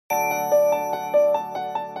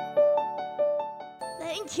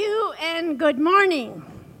Thank you and good morning.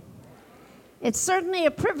 It's certainly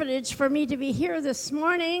a privilege for me to be here this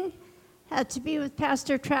morning, to be with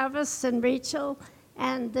Pastor Travis and Rachel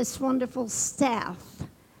and this wonderful staff.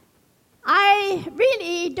 I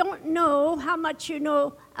really don't know how much you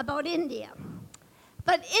know about India,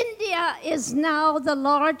 but India is now the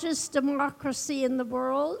largest democracy in the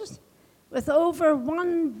world with over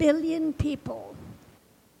 1 billion people.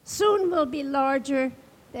 Soon will be larger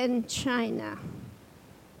than China.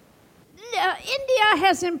 India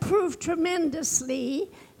has improved tremendously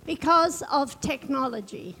because of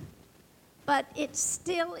technology, but it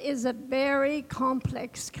still is a very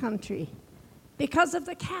complex country because of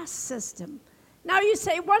the caste system. Now you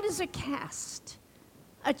say, what is a caste?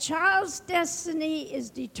 A child's destiny is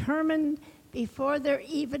determined before they're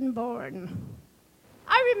even born.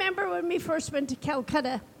 I remember when we first went to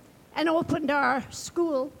Calcutta and opened our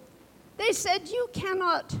school, they said, you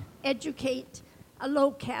cannot educate a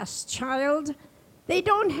low-caste child. They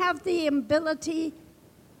don't have the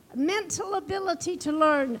mental ability to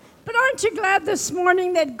learn. But aren't you glad this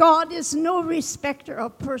morning that God is no respecter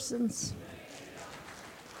of persons?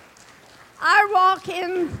 I walk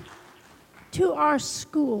in to our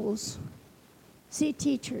schools, see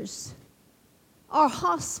teachers, our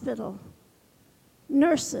hospital,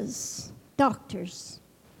 nurses, doctors,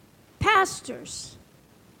 pastors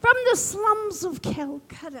from the slums of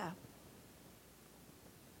Calcutta.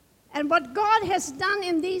 And what God has done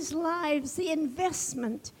in these lives, the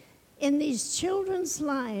investment in these children's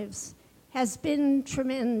lives has been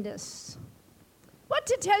tremendous. What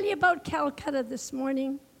to tell you about Calcutta this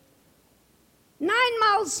morning? 9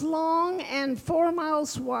 miles long and 4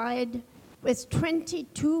 miles wide with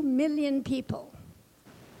 22 million people.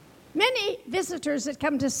 Many visitors that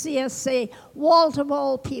come to see us say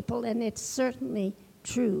wall-to-wall people, and it's certainly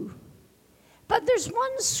true. But there's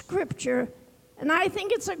one scripture, and I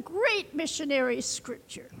think it's a great missionary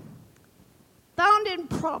scripture, found in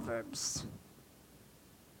Proverbs.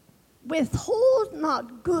 Withhold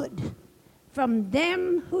not good from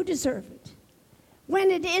them who deserve it, when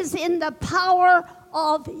it is in the power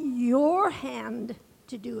of your hand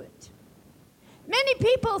to do it. Many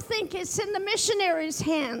people think it's in the missionary's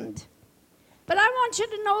hand, but I want you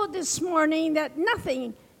to know this morning that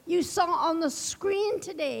nothing you saw on the screen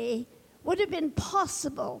today would have been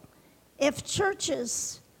possible if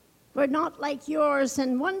churches were not like yours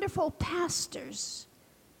and wonderful pastors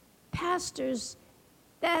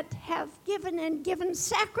that have given and given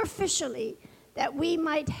sacrificially that we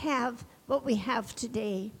might have what we have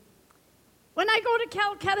today. When I go to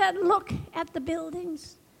Calcutta and look at the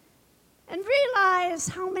buildings and realize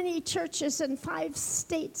how many churches in 5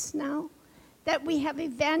 states now that we have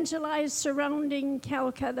evangelized surrounding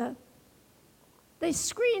Calcutta. The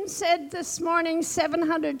screen said this morning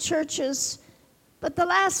 700 churches, but the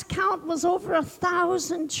last count was over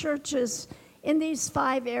 1,000 churches in these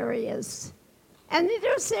 5 areas. And it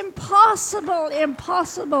is impossible.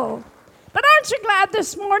 But aren't you glad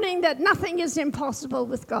this morning that nothing is impossible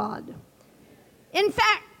with God? In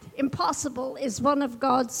fact, impossible is one of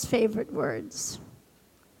God's favorite words.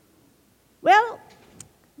 Well,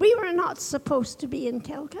 we were not supposed to be in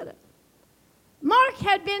Calcutta. Mark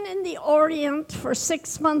had been in the Orient for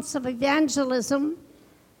 6 months of evangelism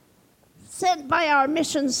sent by our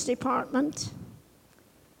missions department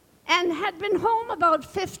and had been home about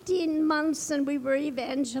 15 months, and we were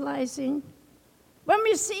evangelizing when we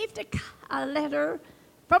received a letter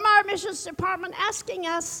from our missions department asking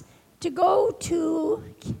us to go to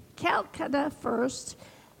Calcutta first,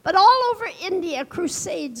 but all over India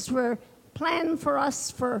crusades were planned for us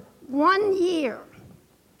for 1 year.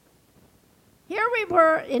 Here we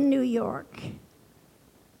were in New York.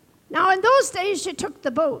 Now, in those days, you took the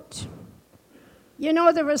boat. You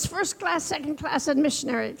know, there was first class, second class, and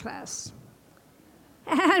missionary class.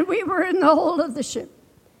 And we were in the hold of the ship.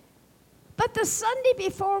 But the Sunday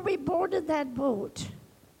before we boarded that boat,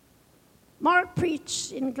 Mark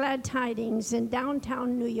preached in Glad Tidings in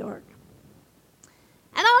downtown New York.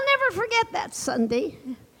 And I'll never forget that Sunday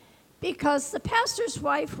because the pastor's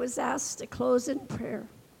wife was asked to close in prayer.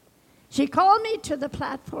 She called me to the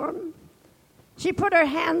platform. She put her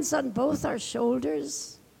hands on both our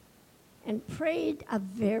shoulders and prayed a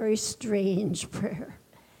very strange prayer.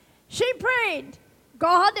 She prayed,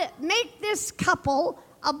 God, make this couple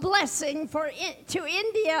a blessing to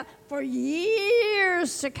India for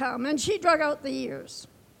years to come. And she drug out the years.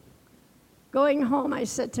 Going home, I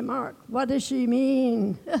said to Mark, what does she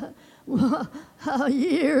mean?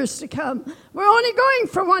 Years to come. We're only going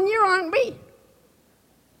for 1 year, aren't we?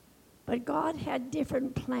 But God had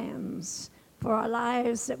different plans for our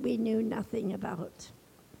lives that we knew nothing about.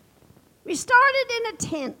 We started in a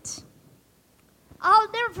tent. I'll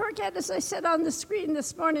never forget, as I said on the screen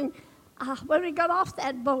this morning, when we got off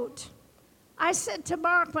that boat, I said to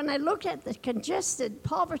Mark, when I look at the congested,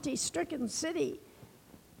 poverty-stricken city,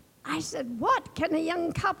 I said, what can a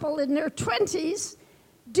young couple in their 20s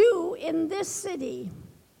do in this city?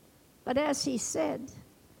 But as he said,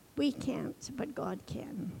 we can't, but God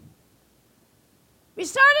can. We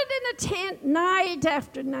started in a tent night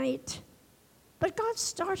after night, but God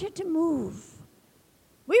started to move.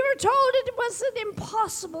 We were told it was an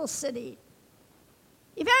impossible city.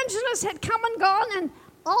 Evangelists had come and gone and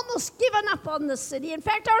almost given up on the city. In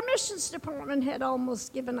fact, our missions department had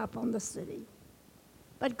almost given up on the city.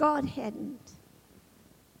 But God hadn't.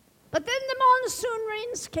 But then the monsoon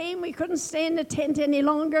rains came. We couldn't stay in the tent any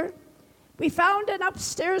longer. We found an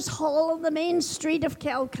upstairs hall on the main street of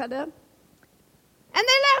Calcutta. And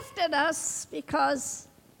they laughed at us because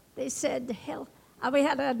they said, hell, we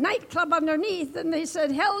had a nightclub underneath, and they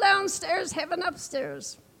said, hell downstairs, heaven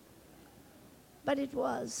upstairs. But it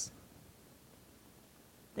was.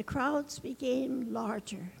 The crowds became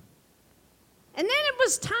larger. And then it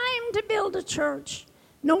was time to build a church.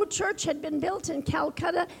 No church had been built in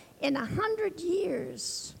Calcutta in 100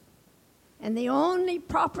 years. And the only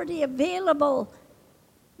property available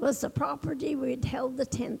was the property we'd held the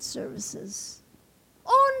tent services.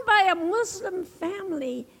 Owned by a Muslim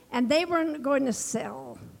family, and they weren't going to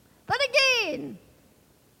sell. But again,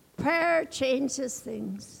 prayer changes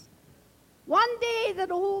things. One day, that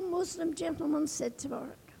old Muslim gentleman said to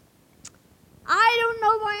Mark, I don't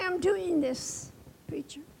know why I'm doing this,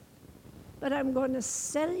 preacher, but I'm going to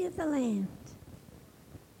sell you the land.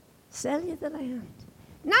 Sell you the land.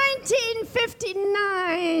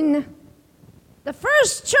 1959, the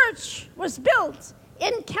first church was built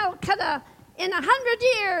in Calcutta in 100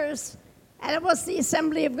 years, and it was the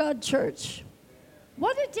Assembly of God Church.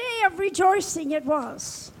 What a day of rejoicing it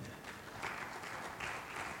was.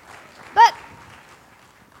 But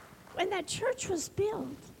when that church was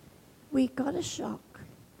built, we got a shock.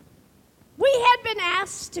 We had been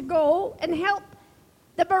asked to go and help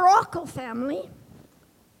the Morocco family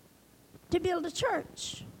to build a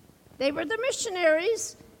church. They were the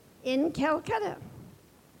missionaries in Calcutta.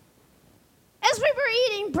 As we were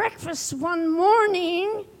eating breakfast one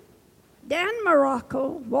morning, Dan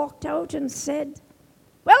Morocco walked out and said,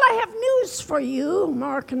 well, I have news for you,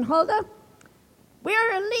 Mark and Huldah.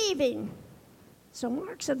 We're leaving. So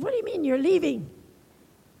Mark said, what do you mean you're leaving?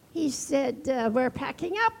 He said, we're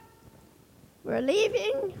packing up. We're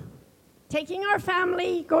leaving, taking our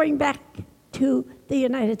family, going back to the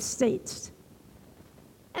United States.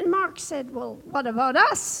 And Mark said, well, what about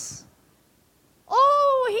us?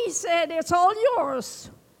 Oh, he said, it's all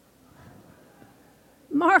yours.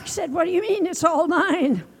 Mark said, what do you mean it's all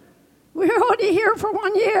mine? We're only here for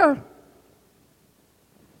 1 year.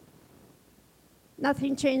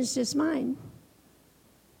 Nothing changed his mind.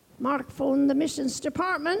 Mark phoned the missions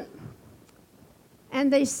department,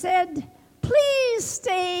 and they said, please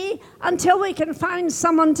stay until we can find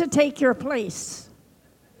someone to take your place.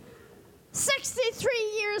 63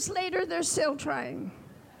 years later, they're still trying.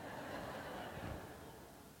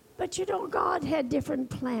 But you know, God had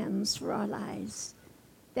different plans for our lives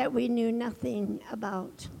that we knew nothing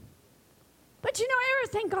about. But you know,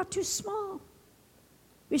 everything got too small.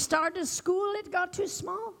 We started school, it got too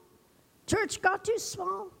small. Church got too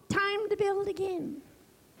small. Time to build again.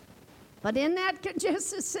 But in that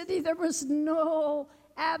congested city, there was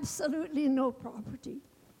absolutely no property.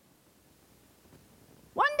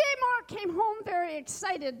 One day, Mark came home very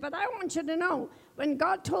excited, but I want you to know, when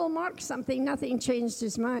God told Mark something, nothing changed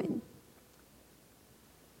his mind.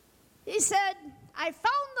 He said, I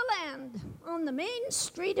found the land on the main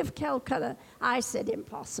street of Calcutta. I said,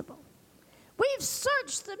 impossible. We've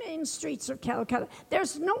searched the main streets of Calcutta.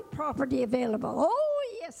 There's no property available. Oh,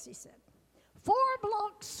 yes, he said. 4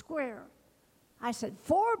 blocks square. I said,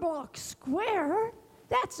 4 blocks square?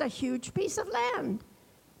 That's a huge piece of land.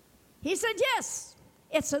 He said, yes,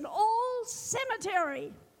 it's an old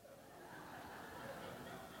cemetery.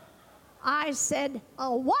 I said,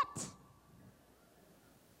 a what?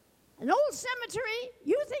 An old cemetery?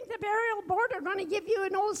 You think the burial board are going to give you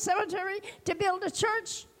an old cemetery to build a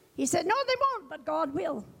church? He said, no, they won't, but God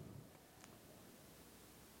will.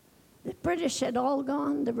 The British had all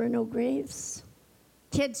gone. There were no graves.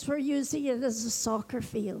 Kids were using it as a soccer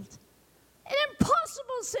field. An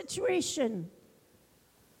impossible situation.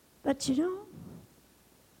 But you know,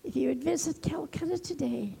 if you would visit Calcutta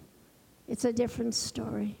today, it's a different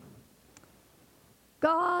story.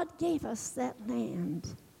 God gave us that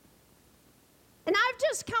land. And I've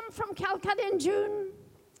just come from Calcutta in June.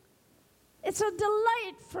 It's a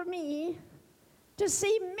delight for me to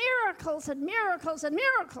see miracles and miracles and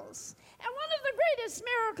miracles. And one of the greatest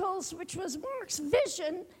miracles, which was Mark's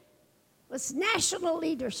vision, was national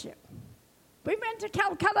leadership. We went to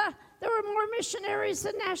Calcutta, there were more missionaries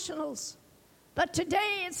than nationals. But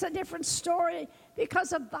today it's a different story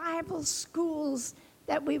because of Bible schools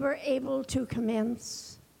that we were able to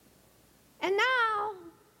commence. And now,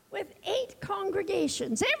 with 8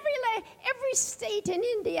 congregations, every state in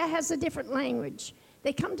India has a different language.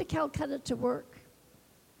 They come to Calcutta to work.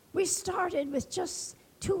 We started with just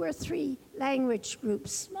 2 or 3 language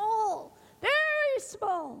groups, small, very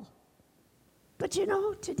small. But you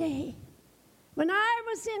know, today, when I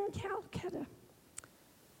was in Calcutta,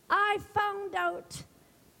 I found out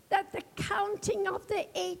that the counting of the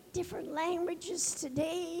 8 different languages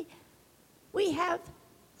today, we have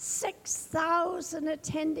 6,000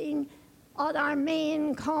 attending on our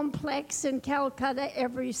main complex in Calcutta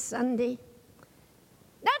every Sunday.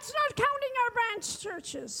 That's not counting our branch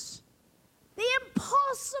churches. The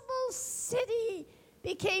impossible city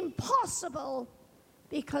became possible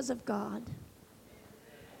because of God.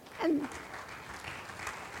 And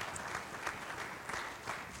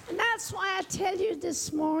that's why I tell you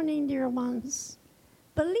this morning, dear ones,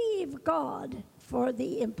 believe God for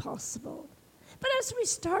the impossible. But as we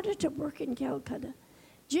started to work in Calcutta,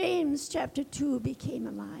 James chapter 2 became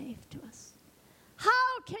alive to us.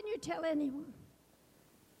 How can you tell anyone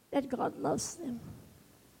that God loves them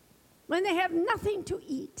when they have nothing to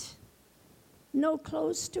eat, no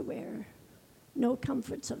clothes to wear, no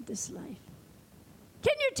comforts of this life?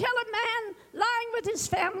 Can you tell a man lying with his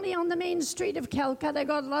family on the main street of Calcutta,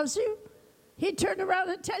 God loves you? He'd turn around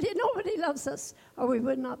and tell you, nobody loves us, or we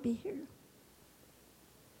would not be here.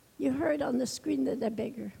 You heard on the screen that a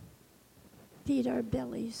beggar feed our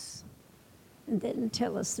bellies and then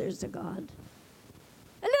tell us there's a God.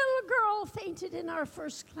 A little girl fainted in our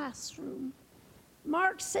first classroom.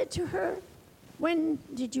 Mark said to her, when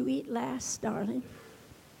did you eat last, darling?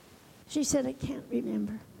 She said, I can't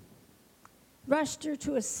remember. Rushed her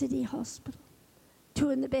to a city hospital.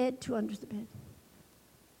 2 in the bed, 2 under the bed.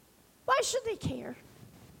 Why should they care?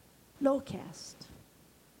 Low caste.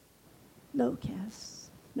 Low caste.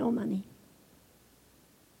 No money.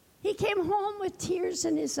 He came home with tears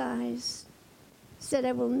in his eyes, said,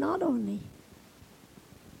 I will not only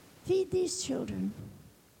feed these children,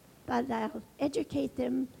 but I'll educate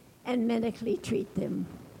them and medically treat them.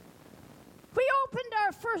 We opened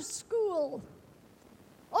our first school,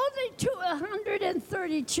 only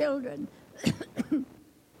 230 children.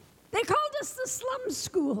 They called us the slum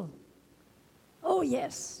school. Oh,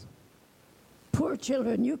 yes. Poor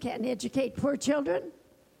children, you can't educate poor children.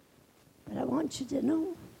 But I want you to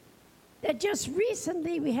know that just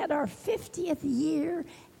recently we had our 50th year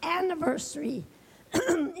anniversary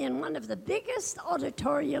in one of the biggest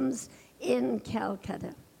auditoriums in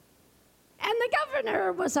Calcutta. And the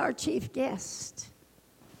governor was our chief guest.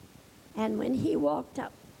 And when he walked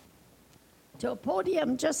up to a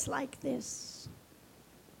podium just like this,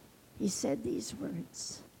 he said these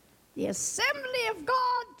words, the Assembly of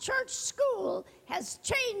God Church School has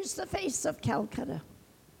changed the face of Calcutta.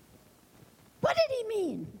 What did he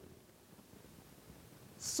mean?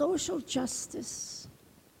 Social justice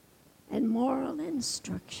and moral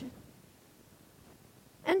instruction.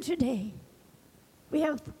 And today, we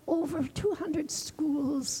have over 200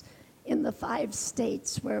 schools in the 5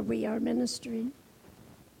 states where we are ministering.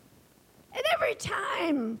 And every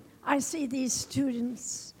time I see these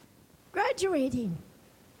students graduating,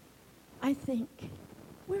 I think,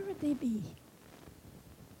 where would they be?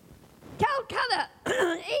 Calcutta,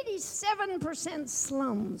 87%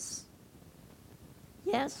 slums.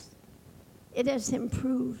 Yes, it has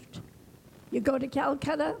improved. You go to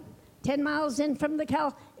Calcutta, 10 miles in from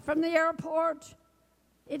the airport.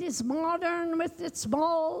 It is modern with its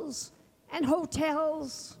malls and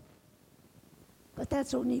hotels. But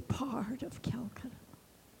that's only part of Calcutta.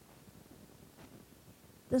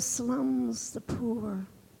 The slums, the poor,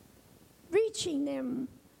 reaching them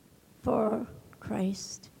for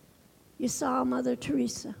Christ. You saw Mother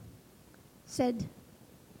Teresa said,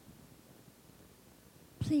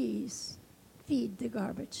 please feed the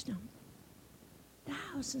garbage dump.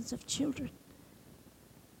 Thousands of children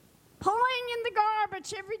pulling in the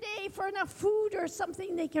garbage every day for enough food or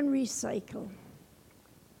something they can recycle.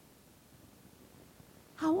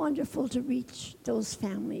 How wonderful to reach those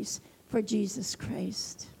families for Jesus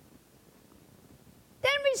Christ.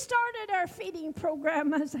 Then we started our feeding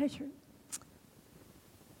program, as I heard.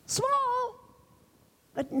 Small,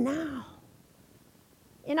 but now,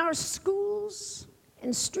 in our schools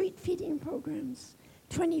and street feeding programs,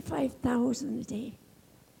 25,000 a day.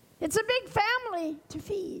 It's a big family to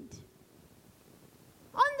feed.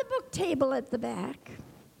 On the book table at the back,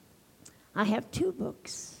 I have 2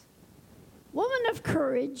 books, Woman of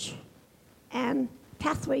Courage and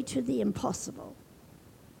Pathway to the Impossible.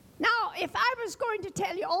 Now, if I was going to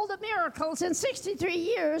tell you all the miracles in 63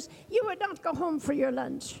 years, you would not go home for your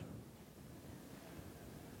lunch.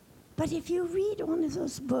 But if you read one of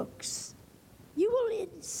those books, you will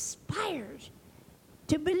be inspired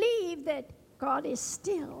to believe that God is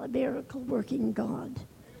still a miracle-working God.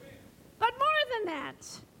 But more than that,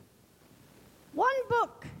 one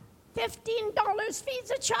book, $15,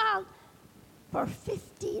 feeds a child for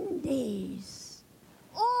 15 days.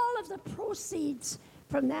 All of the proceeds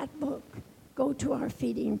from that book go to our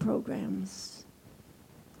feeding programs.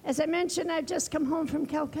 As I mentioned, I've just come home from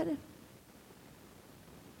Calcutta.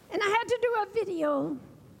 And I had to do a video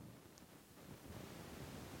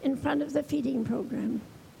in front of the feeding program.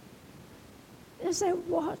 As I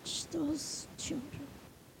watched those children,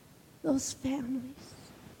 those families,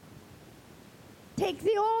 take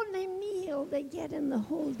the only meal they get in the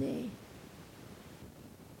whole day,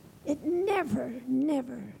 it never,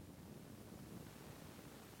 never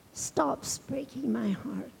stops breaking my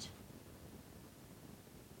heart.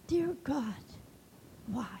 Dear God,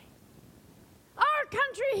 why? Our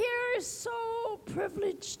country here is so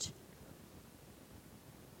privileged.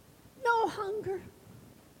 No hunger.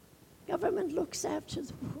 Government looks after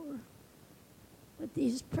the poor. But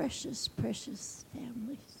these precious, precious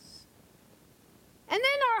families. And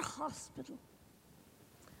then our hospital.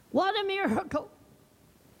 What a miracle.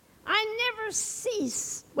 I never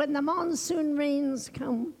cease when the monsoon rains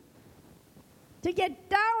come to get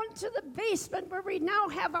down to the basement where we now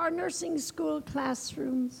have our nursing school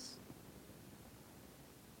classrooms.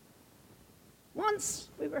 Once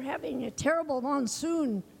we were having a terrible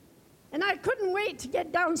monsoon, and I couldn't wait to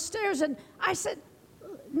get downstairs, and I said,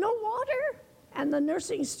 "No water?" And the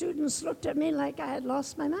nursing students looked at me like I had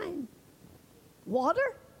lost my mind.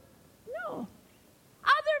 Water? No.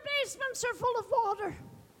 Other basements are full of water,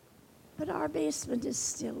 but our basement is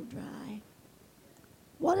still dry.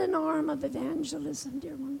 What an arm of evangelism,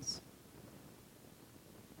 dear ones.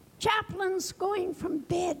 Chaplains going from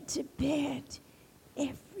bed to bed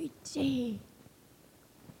every day,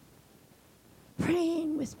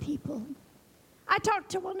 praying with people. I talked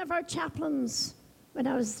to one of our chaplains when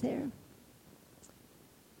I was there.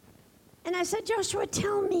 And I said, "Joshua,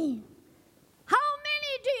 tell me, how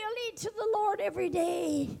many do you lead to the Lord every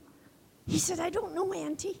day?" He said, "I don't know,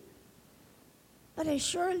 Auntie, but I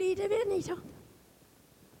sure lead him anytime.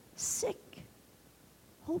 Sick,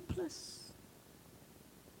 hopeless,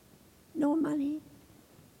 no money,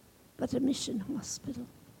 but a mission hospital.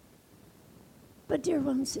 But dear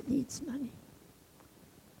ones, it needs money.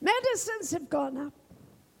 Medicines have gone up.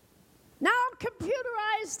 Now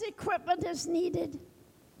computerized equipment is needed.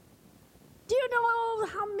 Do you know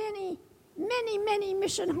how many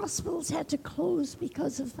mission hospitals had to close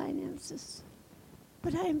because of finances?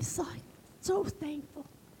 But I am so thankful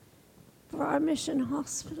for our mission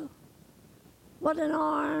hospital. What an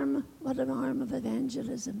arm of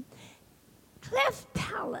evangelism. Cleft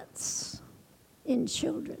palates in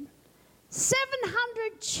children.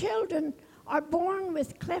 700 children are born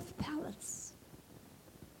with cleft palates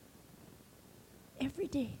every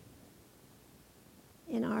day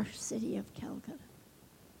in our city of Calcutta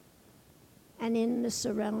and in the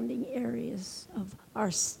surrounding areas of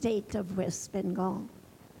our state of West Bengal.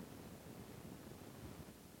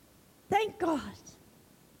 Thank God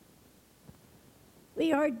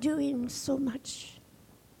we are doing so much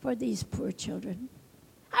for these poor children.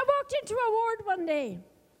 I walked into a ward one day.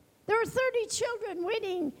 There were 30 children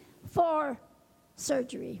waiting for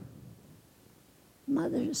surgery.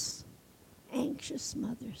 Mothers, anxious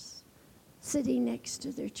mothers, sitting next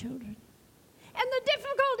to their children. And the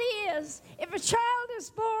difficulty is, if a child is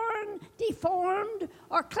born deformed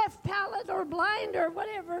or cleft palate or blind or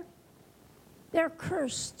whatever, they're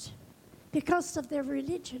cursed because of their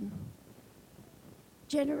religion,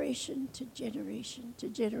 generation to generation to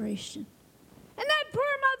generation. And that poor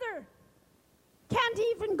mother can't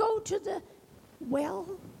even go to the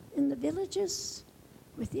well in the villages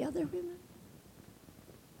with the other women.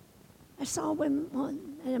 I saw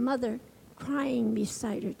a mother crying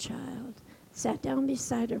beside her child, sat down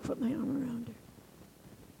beside her, put my arm around her.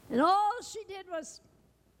 And all she did was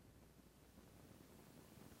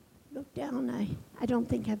look down. I don't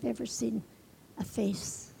think I've ever seen a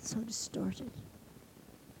face so distorted.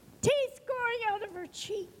 Teeth going out of her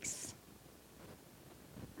cheeks.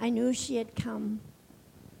 I knew she had come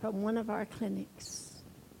from one of our clinics.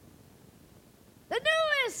 The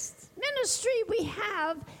newest ministry we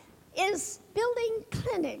have is building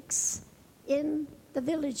clinics in the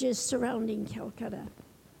villages surrounding Calcutta.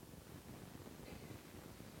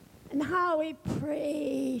 And how we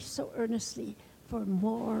pray so earnestly for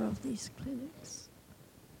more of these clinics.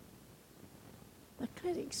 The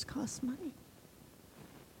clinics cost money.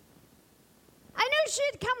 I knew she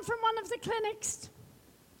had come from one of the clinics.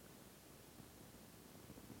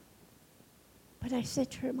 But I said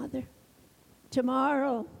to her, Mother,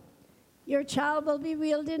 tomorrow your child will be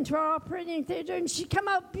wheeled into our operating theater, and she come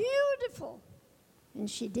out beautiful. And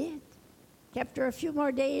she did. Kept her a few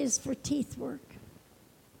more days for teeth work.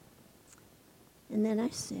 And then I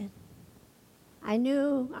said, I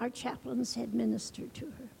knew our chaplains had ministered to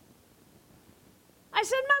her. I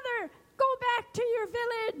said, Mother, go back to your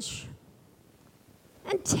village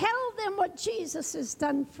and tell them what Jesus has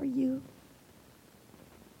done for you.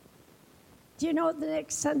 Do you know the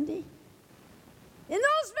next Sunday? In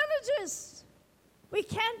those villages, we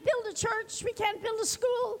can't build a church, we can't build a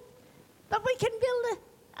school, but we can build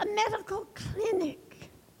a medical clinic.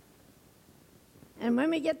 And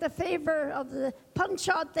when we get the favor of the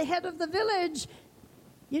punch-out, the head of the village,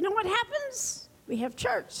 you know what happens? We have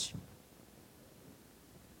church.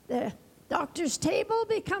 The doctor's table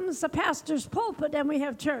becomes the pastor's pulpit, and we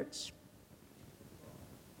have church.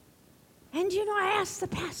 And you know, I asked the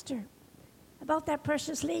pastor about that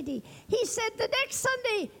precious lady. He said the next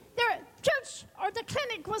Sunday, their church or the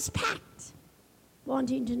clinic was packed,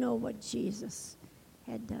 wanting to know what Jesus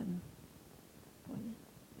had done for them.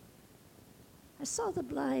 I saw the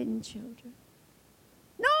blind children.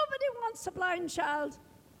 Nobody wants a blind child.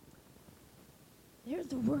 They're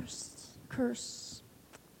the worst curse.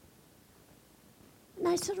 And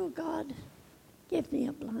I said, oh God, give me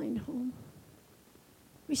a blind home.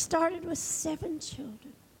 We started with 7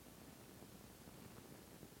 children.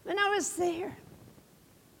 When I was there,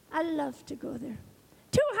 I loved to go there.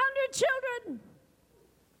 200 children.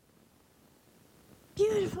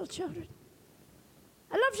 Beautiful children.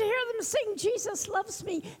 I love to hear them sing, Jesus loves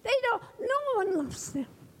me. They don't, no one loves them.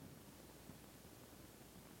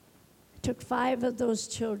 I took 5 of those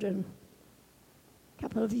children a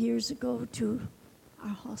couple of years ago to our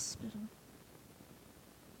hospital.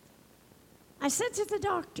 I said to the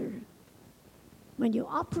doctor, when you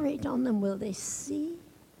operate on them, will they see?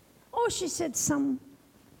 Oh, she said, some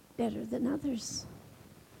better than others.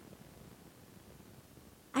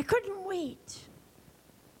 I couldn't wait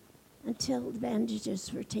until the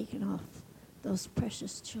bandages were taken off those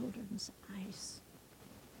precious children's eyes.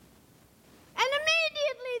 And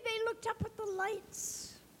immediately they looked up at the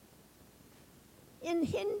lights. In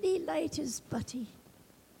Hindi, light is Bati.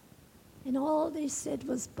 And all they said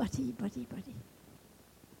was Bati, Bati, Bati.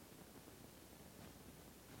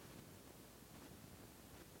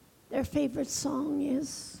 Their favorite song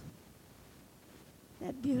is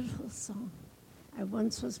that beautiful song, I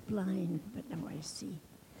once was blind, but now I see.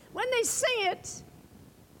 When they sing it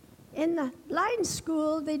in the blind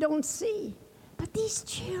school, they don't see. But these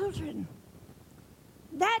children,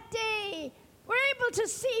 that day, were able to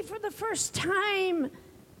see for the first time.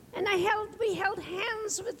 And we held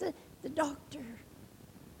hands with the doctor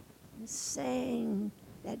and sang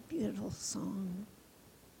that beautiful song.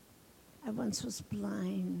 I once was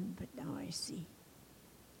blind, but now I see.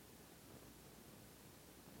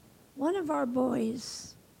 One of our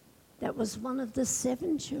boys, that was one of the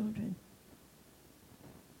 7 children,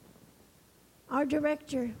 our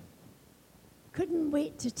director couldn't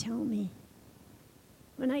wait to tell me.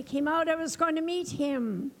 When I came out, I was going to meet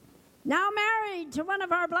him, now married to one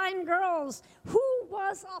of our blind girls who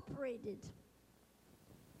was operated.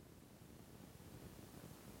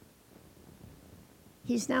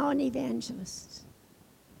 He's now an evangelist.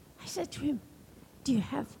 I said to him, do you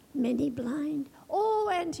have many blind?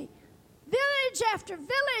 Oh, Auntie, village after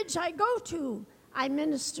village I go to, I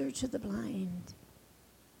minister to the blind.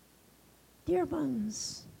 Dear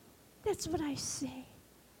ones, that's what I say.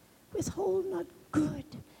 Withhold not good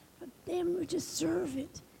from them who deserve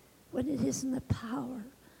it when it is in the power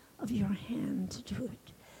of your hand to do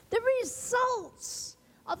it. The results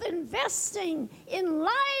of investing in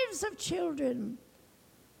lives of children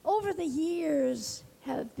over the years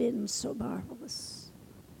have been so marvelous.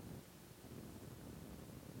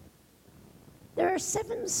 There are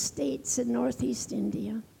 7 states in Northeast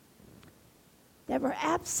India that were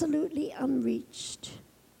absolutely unreached.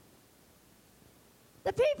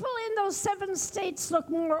 The people in those 7 states look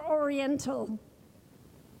more Oriental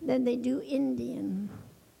than they do Indian.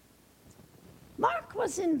 Mark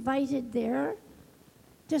was invited there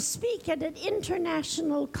to speak at an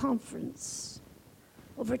international conference.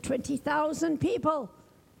 Over 20,000 people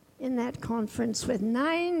in that conference with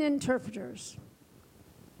 9 interpreters.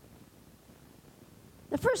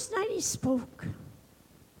 The first night he spoke.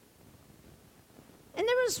 And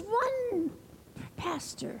there was one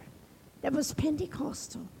pastor that was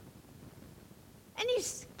Pentecostal. And he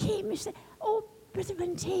came and said, "Oh, Brother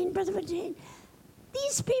Fontaine,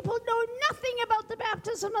 these people know nothing about the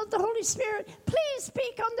baptism of the Holy Spirit. Please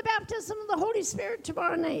speak on the baptism of the Holy Spirit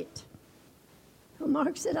tomorrow night." Well,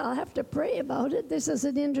 Mark said, "I'll have to pray about it. This is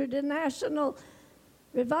an international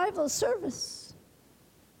revival service."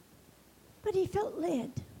 But he felt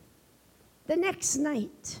led. The next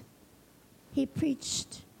night, he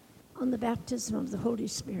preached on the baptism of the Holy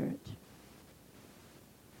Spirit.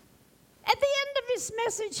 At the end of his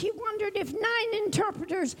message, he wondered if 9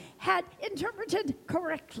 interpreters had interpreted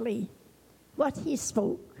correctly what he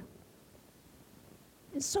spoke.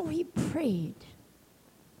 And so he prayed.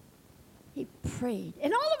 He prayed.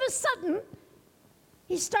 And all of a sudden,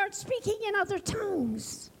 he started speaking in other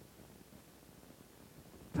tongues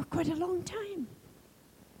for quite a long time.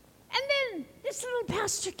 And then this little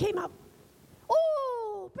pastor came up.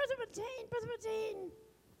 "Oh, Brother Fontaine,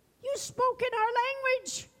 you spoke in our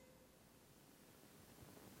language."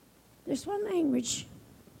 There's one language,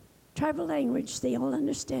 tribal language they all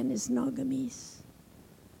understand is Nagamese.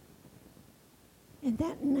 And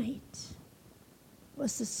that night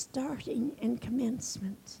was the starting and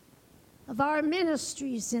commencement of our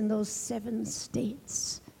ministries in those 7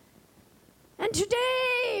 states. And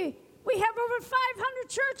today, we have over 500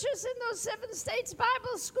 churches in those 7 states,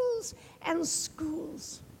 Bible schools and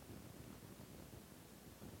schools.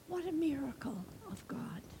 What a miracle of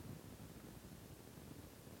God.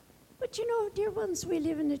 But you know, dear ones, we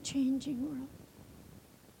live in a changing world.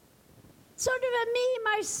 Sort of a me,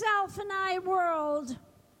 myself, and I world.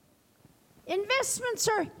 Investments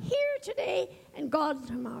are here today and gone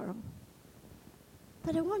tomorrow.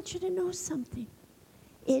 But I want you to know something.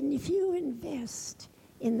 And if you invest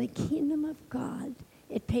in the kingdom of God,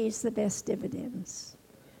 it pays the best dividends.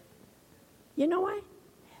 You know why?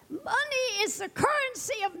 Money is the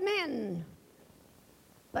currency of men,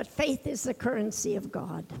 but faith is the currency of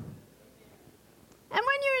God. And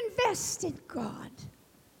when you invest in God,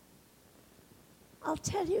 I'll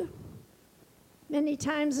tell you, many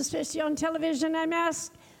times, especially on television, I'm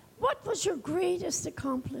asked, "What was your greatest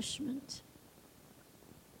accomplishment?"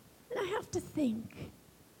 And I have to think.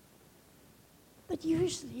 But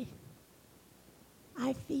usually,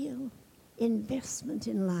 I feel investment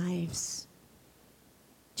in lives.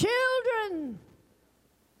 Children,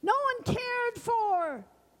 no one cared for.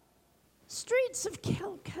 Streets of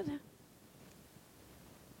Calcutta.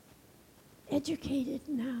 Educated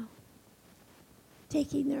now,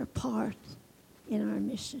 taking their part in our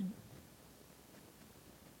mission.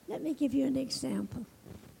 Let me give you an example.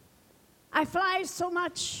 I fly so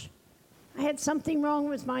much, I had something wrong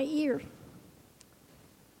with my ear.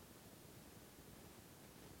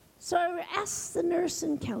 So I asked the nurse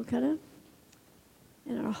in Calcutta,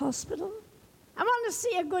 in our hospital, "I want to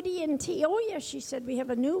see a good ENT. "Oh, yes," she said, "we have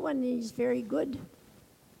a new one, and he's very good."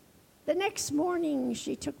 The next morning,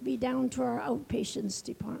 she took me down to our outpatients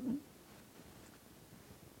department.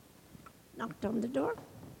 Knocked on the door.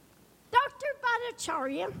 "Dr.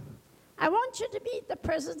 Bhattacharya, I want you to meet the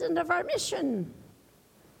president of our mission."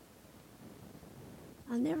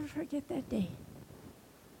 I'll never forget that day.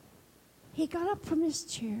 He got up from his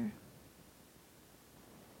chair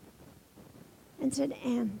and said,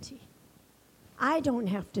 "Auntie, I don't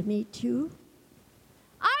have to meet you.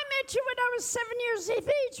 I met you when I was 7 years of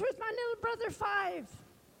age with my little brother 5.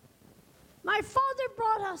 My father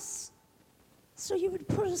brought us so you would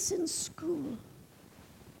put us in school.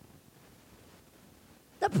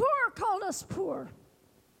 The poor called us poor.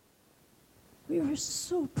 We were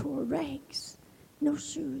so poor, rags, no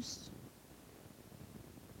shoes.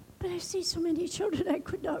 But I see so many children I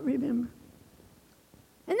could not remember."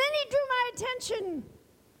 And then he drew my attention.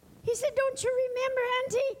 He said, "Don't you remember,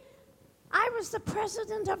 Auntie? I was the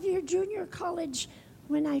president of your junior college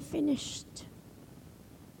when I finished."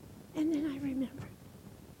 And then I remembered.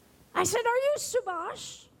 I said, "Are you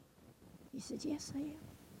Subhash?" He said, "Yes, I am."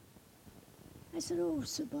 I said, "Oh,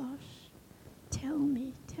 Subhash, tell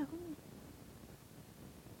me.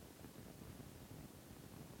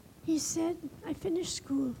 He said, "I finished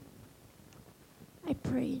school. I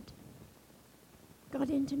prayed.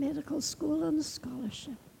 Got into medical school on a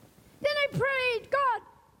scholarship. Then I prayed, God,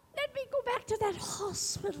 let me go back to that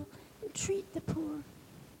hospital and treat the poor."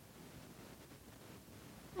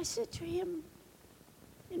 I said to him,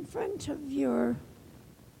 "In front of your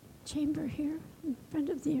chamber here, in front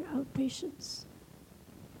of the outpatients,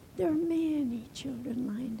 there are many children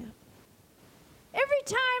lined up. Every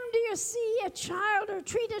time do you see a child or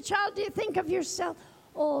treat a child, do you think of yourself?"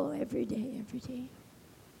 "Oh, every day, every day."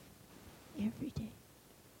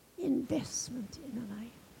 investment in a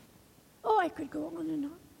life. Oh, I could go on and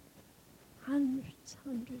on.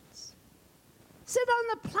 Hundreds. Sit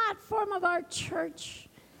on the platform of our church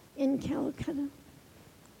in Calcutta.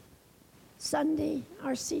 Sunday,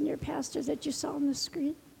 our senior pastor that you saw on the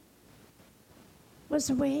screen was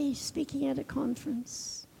away speaking at a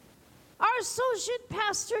conference. Our associate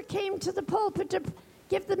pastor came to the pulpit to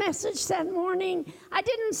give the message that morning. I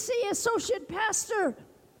didn't see associate pastor.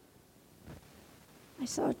 I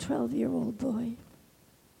saw a 12-year-old boy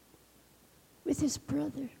with his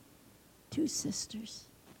brother, 2 sisters,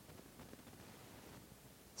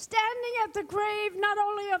 standing at the grave not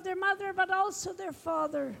only of their mother but also their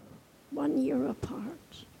father, 1 year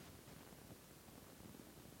apart.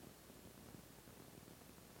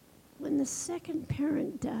 When the second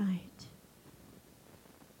parent died,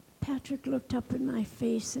 Patrick looked up in my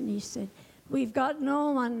face and he said, "We've got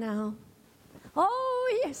no one now."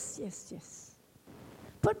 Oh, yes.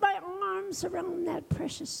 Put my arms around that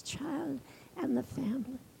precious child and the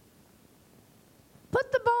family.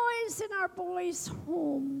 Put the boys in our boys'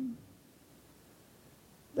 home.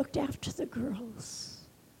 Looked after the girls.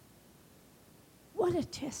 What a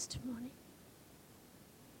testimony.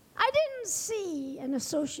 I didn't see an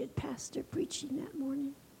associate pastor preaching that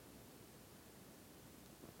morning.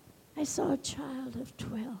 I saw a child of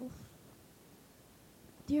 12.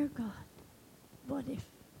 Dear God, what if?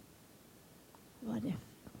 What if?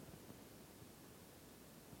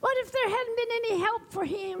 What if there hadn't been any help for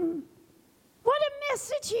him? What a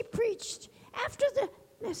message he preached. After the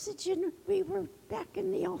message, we were back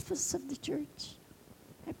in the office of the church.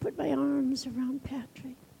 I put my arms around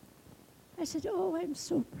Patrick. I said, "Oh, I'm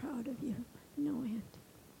so proud of you." "No, Aunt.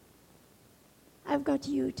 I've got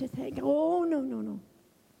you to thank." "Oh, no. No.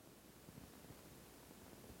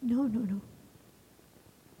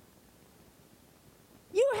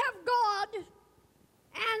 You have God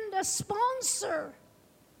and a sponsor.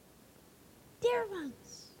 Dear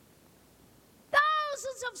ones,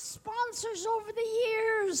 thousands of sponsors over the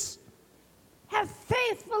years have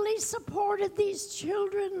faithfully supported these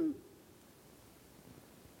children.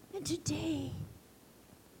 And today,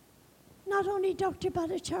 not only Dr.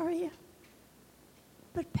 Bhattacharya,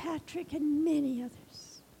 but Patrick and many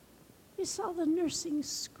others. You saw the nursing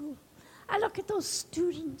school. I look at those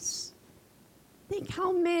students, think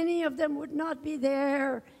how many of them would not be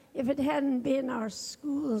there if it hadn't been our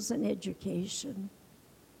schools and education.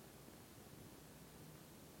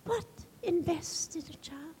 But invest in a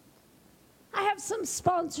child. I have some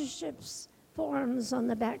sponsorships forms on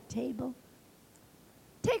the back table.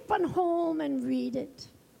 Take one home and read it.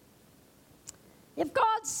 If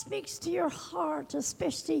God speaks to your heart,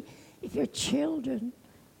 especially if your children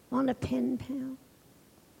want a pen pal,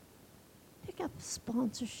 pick up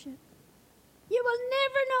sponsorship. You will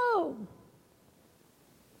never know.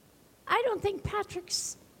 I don't think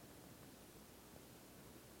Patrick's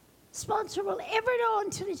sponsor will ever know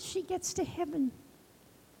until she gets to heaven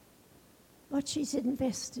what she's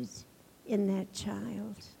invested in that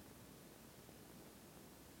child.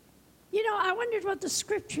 You know, I wondered what the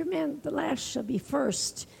scripture meant, the last shall be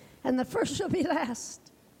first, and the first shall be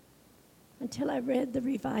last, until I read the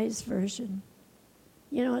Revised Version.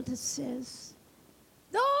 You know what it says?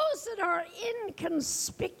 Those that are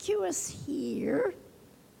inconspicuous here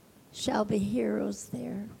shall be heroes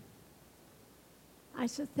there. I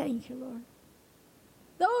said, thank you, Lord.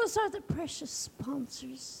 Those are the precious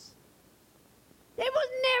sponsors. They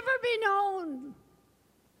will never be known.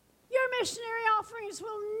 Your missionary offerings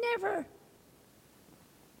will never,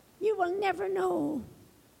 you will never know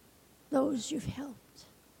those you've helped.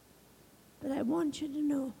 But I want you to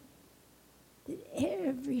know that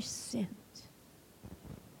every cent.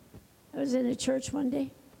 I was in a church one day.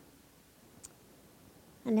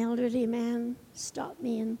 An elderly man stopped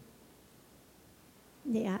me in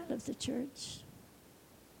the aisle of the church.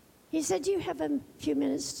 He said, "Do you have a few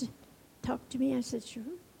minutes to talk to me?" I said, "Sure."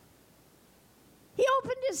 He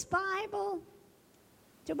opened his Bible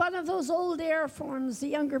to one of those old air forms. The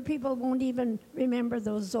younger people won't even remember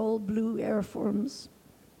those old blue air forms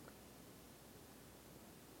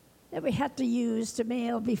that we had to use to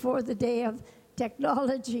mail before the day of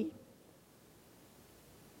technology,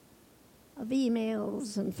 of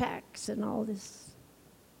emails and fax and all this.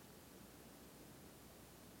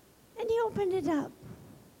 And he opened it up,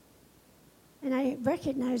 and I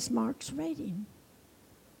recognized Mark's writing.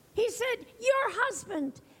 He said, "Your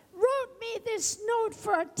husband wrote me this note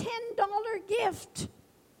for a $10 gift,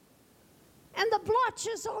 and the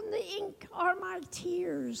blotches on the ink are my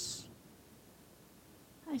tears."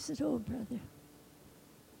 I said, "Oh, brother,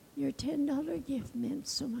 your $10 gift meant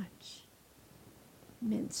so much.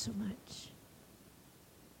 Meant so much."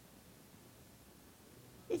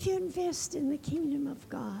 if you invest in the kingdom of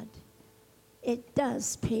God, it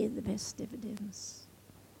does pay the best dividends.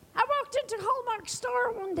 I walked into Hallmark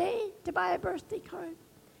store one day to buy a birthday card.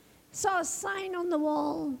 Saw a sign on the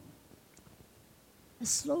wall, a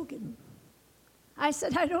slogan. I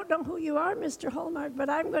said, I don't know who you are, Mr. Hallmark, but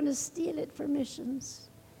I'm going to steal it for missions.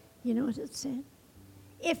 You know what it said?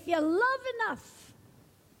 If you love enough,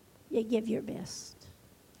 you give your best.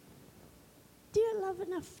 Do you love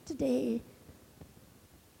enough today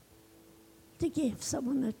to give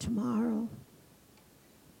someone a tomorrow?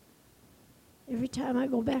 Every time I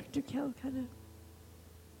go back to Calcutta,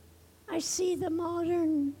 I see the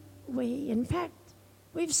modern way. In fact,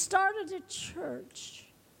 we've started a church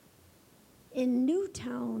in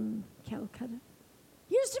Newtown, Calcutta.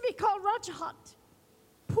 Used to be called Rajhat,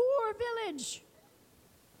 poor village.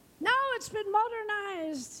 Now it's been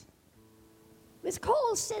modernized with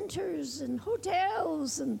call centers and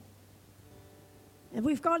hotels, and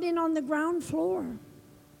we've got in on the ground floor.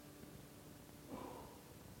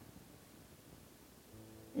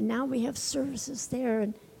 And now we have services there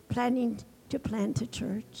and planning to plant a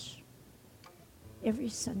church every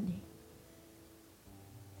Sunday.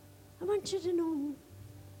 I want you to know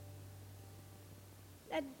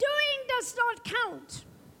that doing does not count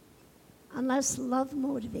unless love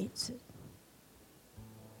motivates it.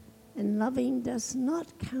 And loving does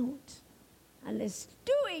not count unless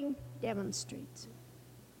doing demonstrates it.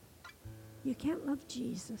 You can't love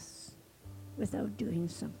Jesus without doing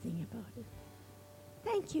something about it.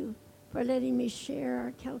 Thank you for letting me share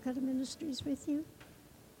our Calcutta ministries with you.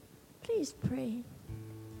 Please pray.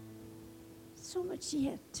 So much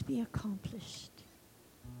yet to be accomplished.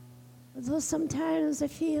 Although sometimes I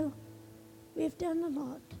feel we have done a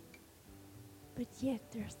lot, but yet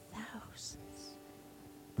there are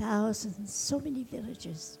thousands, so many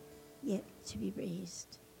villages yet to be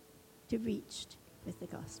raised, to reach with the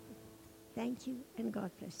gospel. Thank you, and God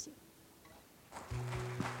bless you.